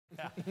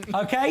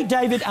OK,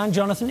 David and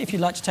Jonathan, if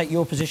you'd like to take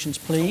your positions,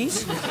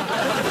 please.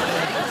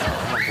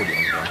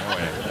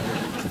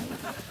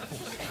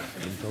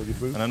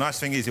 And the nice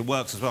thing is, it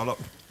works as well, look.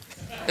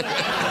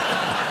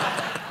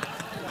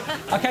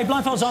 OK,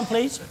 blindfolds on,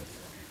 please.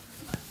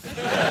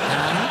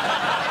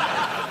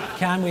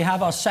 Can we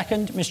have our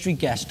second mystery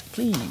guest,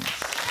 please?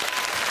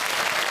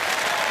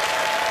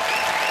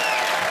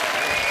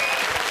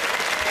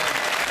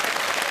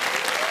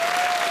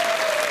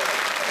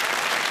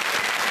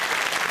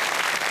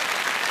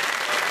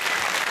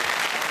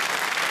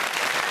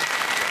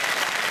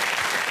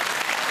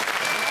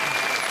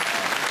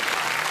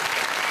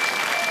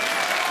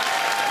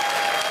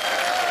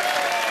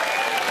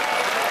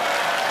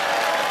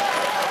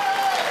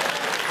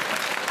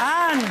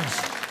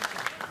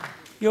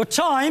 Your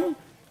time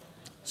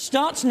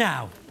starts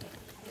now.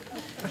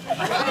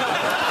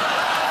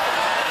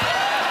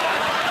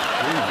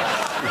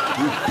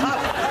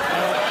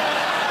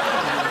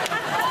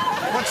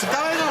 What's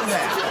going on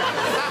there?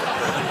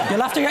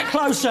 You'll have to get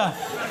closer. Oh,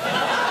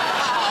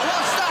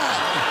 what's that?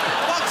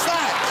 What's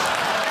that?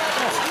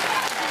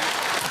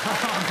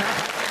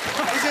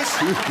 Is this...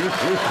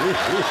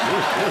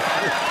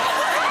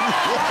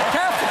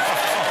 Careful.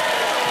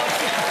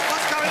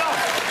 What's going on?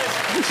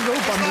 We should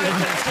all bundle in.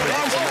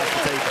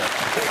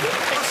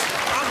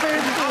 I've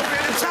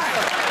been attacked.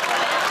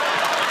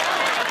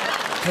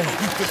 I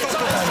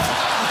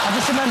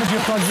just remembered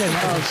you're plugged in.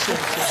 Oh, shit.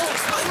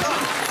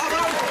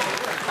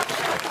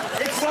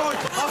 It's like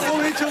I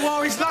fall into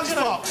Warry's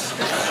lunchbox.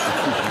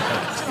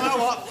 You know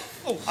what?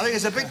 I think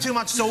there's a bit too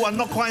much salt and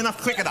not quite enough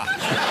cricketer. I've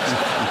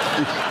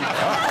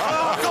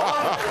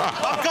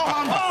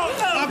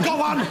got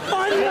one!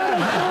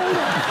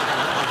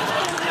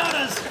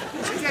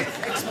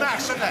 It's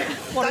mash, isn't it?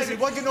 David,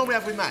 what do you normally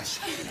have with mash?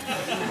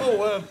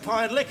 Oh,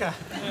 pie and liquor.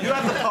 You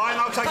have the pie and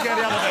I'll take care of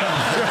the other bit.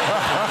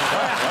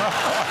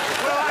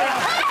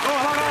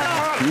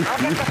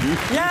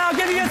 Yeah, I'll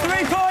give you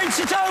 3 points.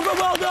 It's over.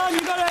 Well done.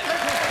 You got it.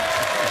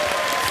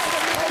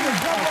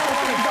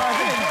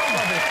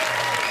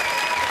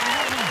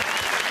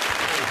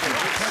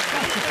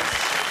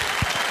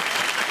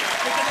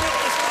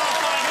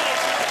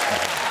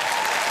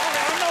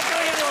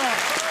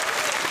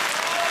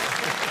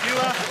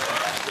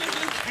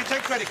 You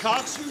take credit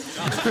cards?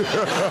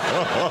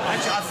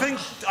 Actually,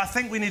 I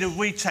think we need a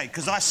retake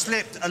because I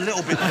slipped a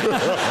little bit.